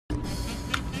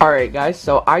Alright guys,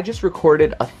 so I just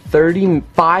recorded a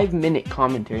 35-minute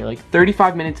commentary, like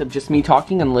 35 minutes of just me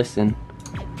talking, and listen.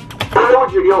 I don't know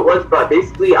what video it was, but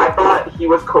basically I thought he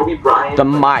was Kobe Bryant. The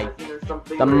mic.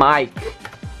 The mic.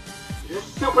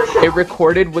 Super shy. It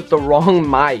recorded with the wrong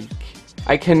mic.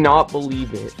 I cannot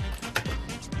believe it.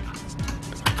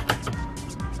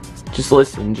 Just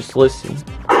listen, just listen.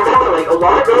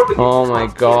 Oh my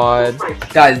god.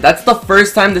 Guys, that's the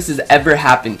first time this has ever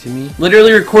happened to me.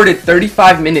 Literally recorded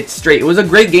 35 minutes straight. It was a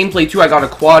great gameplay too. I got a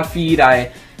quad feed.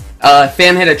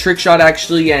 Fan hit a trick shot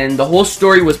actually, and the whole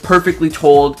story was perfectly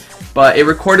told. But it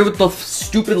recorded with the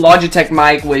stupid Logitech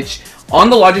mic, which on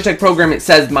the Logitech program it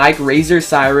says mic Razer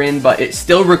Siren, but it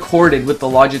still recorded with the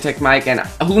Logitech mic, and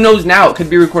who knows now, it could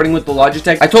be recording with the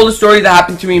Logitech. I told a story that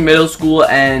happened to me in middle school,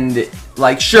 and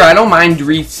like, sure, I don't mind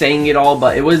re-saying it all,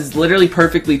 but it was literally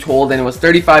perfectly told, and it was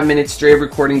 35 minutes straight of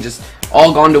recording just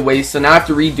all gone to waste, so now I have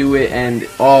to redo it, and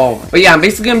oh. But yeah, I'm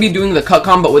basically going to be doing the cut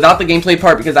com, but without the gameplay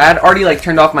part, because I had already like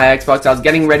turned off my Xbox. I was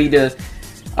getting ready to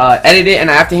edit it,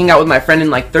 and I have to hang out with my friend in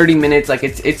like 30 minutes. Like,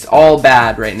 it's all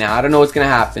bad right now. I don't know what's gonna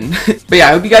happen. But yeah,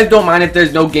 I hope you guys don't mind if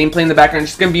there's no gameplay in the background.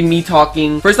 It's just gonna be me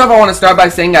talking. First off, I want to start by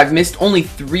saying I've missed only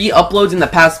 3 uploads in the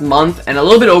past month, and a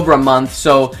little bit over a month,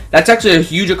 so that's actually a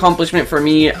huge accomplishment for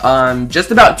me.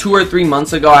 Just about 2 or 3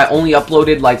 months ago, I only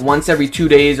uploaded like once every 2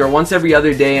 days or once every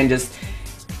other day, and just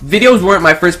videos weren't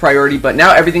my first priority, but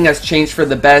now everything has changed for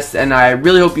the best, and I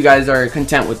really hope you guys are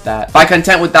content with that. By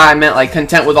content with that, I meant like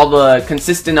content with all the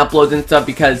consistent uploads and stuff,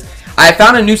 because I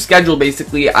found a new schedule.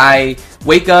 Basically, I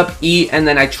wake up, eat, and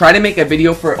then I try to make a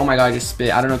video for, oh my god, I just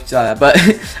spit, I don't know if you saw that, but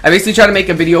I basically try to make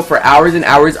a video for hours and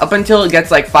hours up until it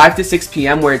gets like 5 to 6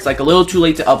 p.m. where it's like a little too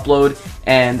late to upload,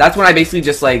 and that's when I basically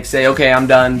just like say, okay, I'm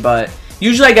done. But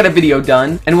usually I get a video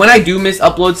done, and when I do miss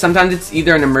uploads, sometimes it's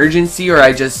either an emergency or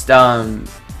I just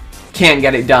can't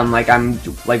get it done, like I'm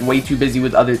like way too busy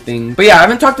with other things. But yeah, I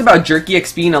haven't talked about Jerky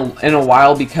XP in a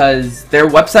while, because their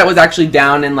website was actually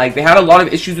down, and like they had a lot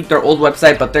of issues with their old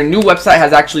website, but their new website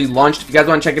has actually launched. If you guys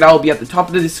want to check it out, it'll be at the top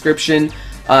of the description.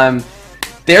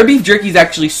 Their beef jerky is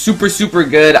actually super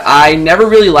good. I never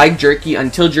really liked jerky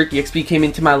until Jerky XP came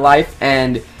into my life,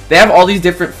 and they have all these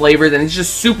different flavors, and it's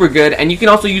just super good. And you can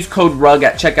also use code RUG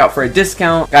at checkout for a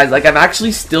discount. Guys, like, I'm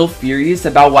actually still furious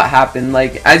about what happened.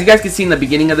 Like, as you guys can see in the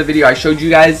beginning of the video, I showed you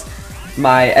guys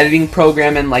my editing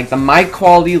program, and like the mic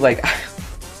quality, like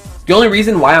the only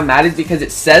reason why I'm mad is because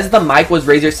it says the mic was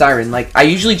Razer Siren. Like, I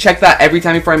usually check that every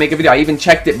time before I make a video. I even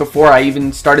checked it before I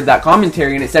even started that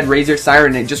commentary, and it said Razer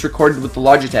Siren, and it just recorded with the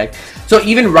Logitech. So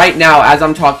even right now, as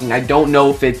I'm talking, I don't know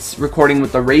if it's recording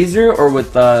with the Razer or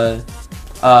with the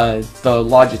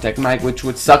Logitech mic, which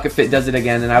would suck if it does it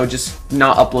again, and I would just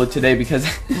not upload today because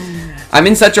I'm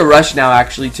in such a rush now,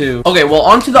 actually, too. Okay, well,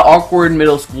 on to the awkward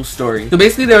middle school story. So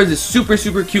basically, there was this super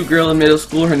cute girl in middle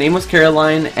school. Her name was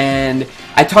Caroline, and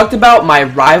I talked about my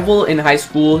rival in high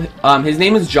school. His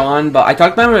name is John, but I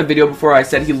talked about him in a video before. I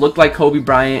said he looked like Kobe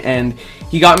Bryant, and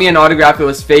he got me an autograph. It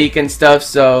was fake and stuff,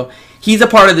 so he's a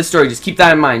part of the story. Just keep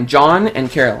that in mind. John and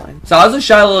Caroline. So I was a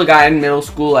shy little guy in middle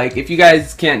school. Like, if you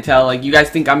guys can't tell, like, you guys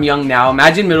think I'm young now.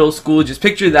 Imagine middle school. Just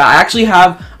picture that. I actually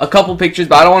have a couple pictures,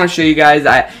 but I don't want to show you guys.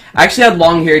 I actually had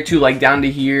long hair too, like down to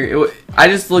here. I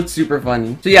just looked super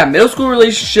funny. So yeah, middle school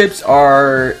relationships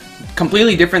are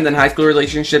completely different than high school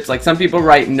relationships. Like, some people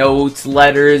write notes,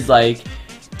 letters, like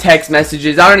text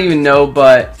messages. I don't even know.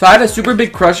 But so I had a super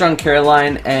big crush on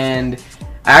Caroline, and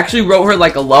I actually wrote her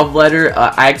like a love letter.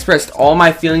 I expressed all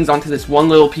my feelings onto this one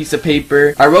little piece of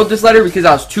paper. I wrote this letter because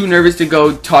I was too nervous to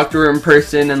go talk to her in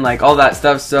person and like all that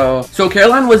stuff. So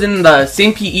Caroline was in the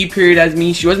same PE period as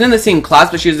me. She wasn't in the same class,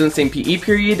 but she was in the same PE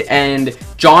period. And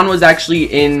John was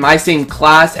actually in my same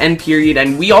class and period.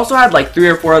 And we also had like 3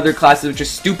 or 4 other classes, which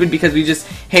is stupid because we just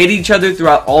hated each other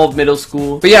throughout all of middle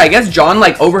school. But yeah, I guess John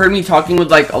like overheard me talking with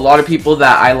like a lot of people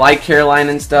that I like Caroline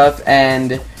and stuff.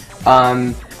 And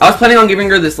I was planning on giving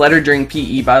her this letter during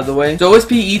PE, by the way. So it was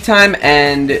PE time,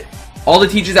 and all the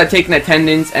teachers had taken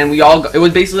attendance, and it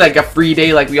was basically like a free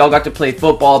day. Like, we all got to play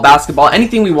football, basketball,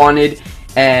 anything we wanted.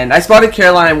 And I spotted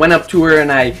Caroline. I went up to her,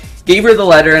 and I gave her the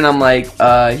letter, and I'm like,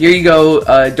 here you go.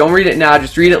 Don't read it now,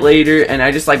 just read it later. And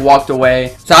I just like walked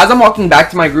away. So as I'm walking back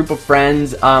to my group of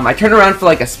friends, I turn around for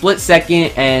like a split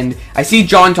second, and I see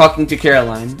John talking to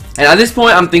Caroline. And at this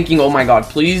point, I'm thinking, oh my god,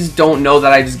 please don't know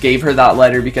that I just gave her that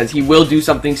letter, because he will do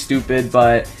something stupid.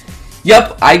 But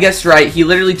Yep, I guessed right. He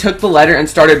literally took the letter and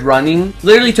started running.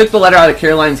 Literally took the letter out of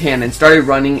Caroline's hand and started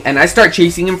running. And I start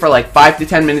chasing him for like 5 to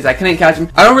 10 minutes. I couldn't catch him.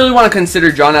 I don't really want to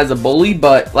consider John as a bully,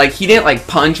 but like he didn't like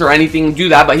punch or anything, do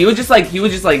that. But he would just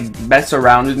like mess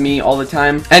around with me all the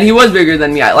time. And he was bigger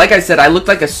than me. Like I said, I looked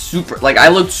like a super, like I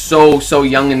looked so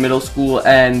young in middle school.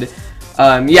 And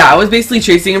yeah, I was basically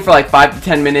chasing him for like 5 to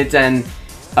 10 minutes. And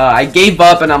I gave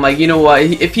up, and I'm like, you know what?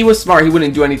 If he was smart, he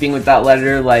wouldn't do anything with that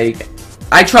letter. Like,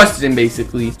 I trusted him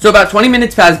basically. So about 20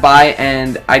 minutes passed by,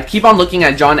 and I'd keep on looking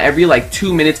at John every like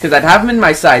 2 minutes because I'd have him in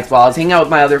my sights while I was hanging out with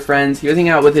my other friends. He was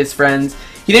hanging out with his friends.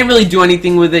 He didn't really do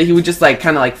anything with it. He would just like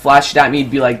kind of like flash it at me.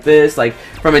 He'd be like this, like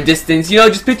from a distance. You know,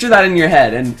 just picture that in your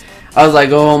head. And I was like,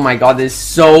 oh my god, this is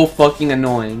so fucking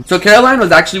annoying. So Caroline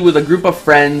was actually with a group of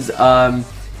friends, and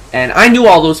I knew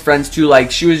all those friends too.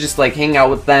 Like, she was just like hanging out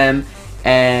with them.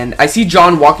 And I see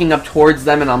John walking up towards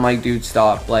them, and I'm like, dude,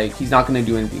 stop. Like, he's not gonna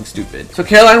do anything stupid. So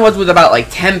Caroline was with about like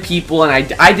 10 people,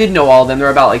 and I did know all of them. There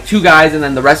were about like 2 guys, and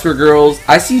then the rest were girls.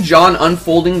 I see John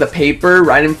unfolding the paper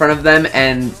right in front of them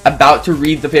and about to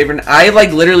read the paper, and I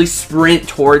like literally sprint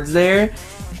towards there.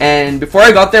 And before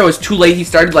I got there, it was too late. He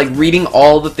started like reading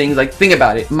all the things. Like, think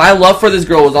about it. My love for this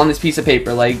girl was on this piece of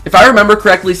paper. Like, if I remember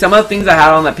correctly, some of the things I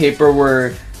had on that paper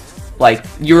were like,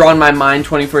 you're on my mind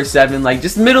 24/7, like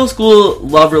just middle school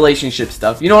love relationship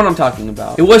stuff. You know what I'm talking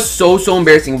about. It was so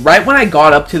embarrassing. Right when I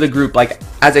got up to the group, like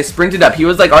as I sprinted up, he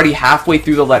was like already halfway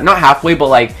through the letter. Not halfway, but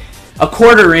like a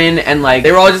quarter in, and like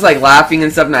they were all just like laughing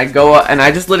and stuff, and I go up and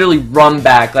I just literally run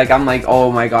back. Like, I'm like,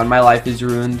 oh my god, my life is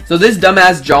ruined. So this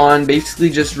dumbass John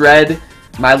basically just read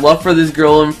my love for this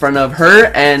girl in front of her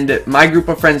and my group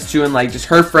of friends too, and like just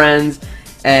her friends.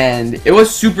 And it was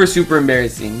super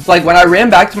embarrassing. So, like, when I ran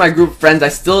back to my group of friends,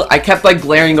 I kept like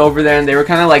glaring over there, and they were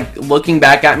kind of like looking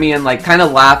back at me and like kind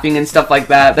of laughing and stuff like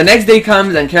that. The next day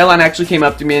comes, and Caroline actually came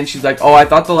up to me, and she's like, oh, I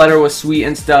thought the letter was sweet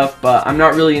and stuff, but I'm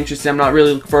not really interested. I'm not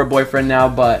really looking for a boyfriend now,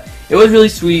 but it was really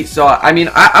sweet. So I mean,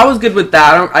 I was good with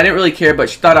that. I didn't really care, but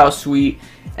she thought I was sweet.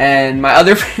 And my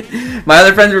other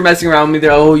friends were messing around with me.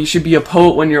 They're, oh, you should be a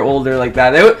poet when you're older, like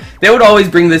that. They would always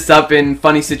bring this up in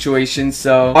funny situations.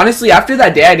 So honestly, after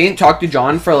that day, I didn't talk to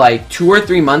John for like 2 or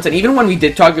 3 months. And even when we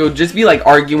did talk, it would just be like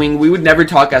arguing. We would never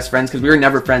talk as friends because we were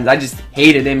never friends. I just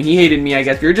hated him. He hated me, I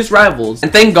guess. We were just rivals.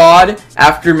 And thank God,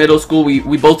 after middle school,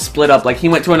 we both split up. Like, he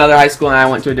went to another high school and I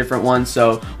went to a different one.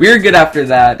 So we were good after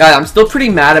that. Guys, I'm still pretty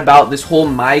mad about this whole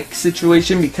mic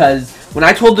situation because when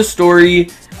I told the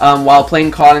story while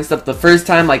playing COD and stuff the first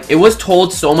time, like, it was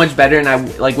told so much better, and I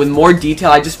like with more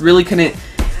detail. I just really couldn't,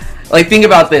 like, think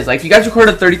about this. Like, you guys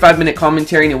recorded a 35-minute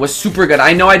commentary and it was super good.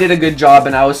 I know I did a good job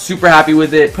and I was super happy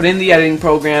with it. Put in the editing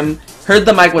program, heard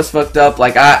the mic was fucked up.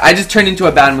 Like, I just turned into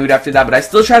a bad mood after that, but I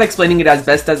still tried explaining it as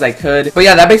best as I could. But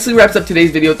yeah, that basically wraps up today's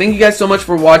video. Thank you guys so much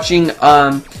for watching.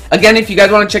 Again, if you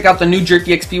guys want to check out the new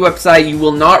Jerky XP website, you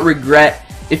will not regret.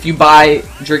 If you buy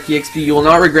Jerky XP, you will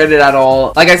not regret it at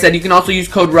all. Like I said, you can also use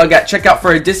code RUG at checkout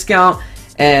for a discount.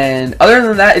 And other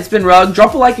than that, it's been Rug.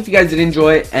 Drop a like if you guys did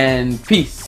enjoy, and peace.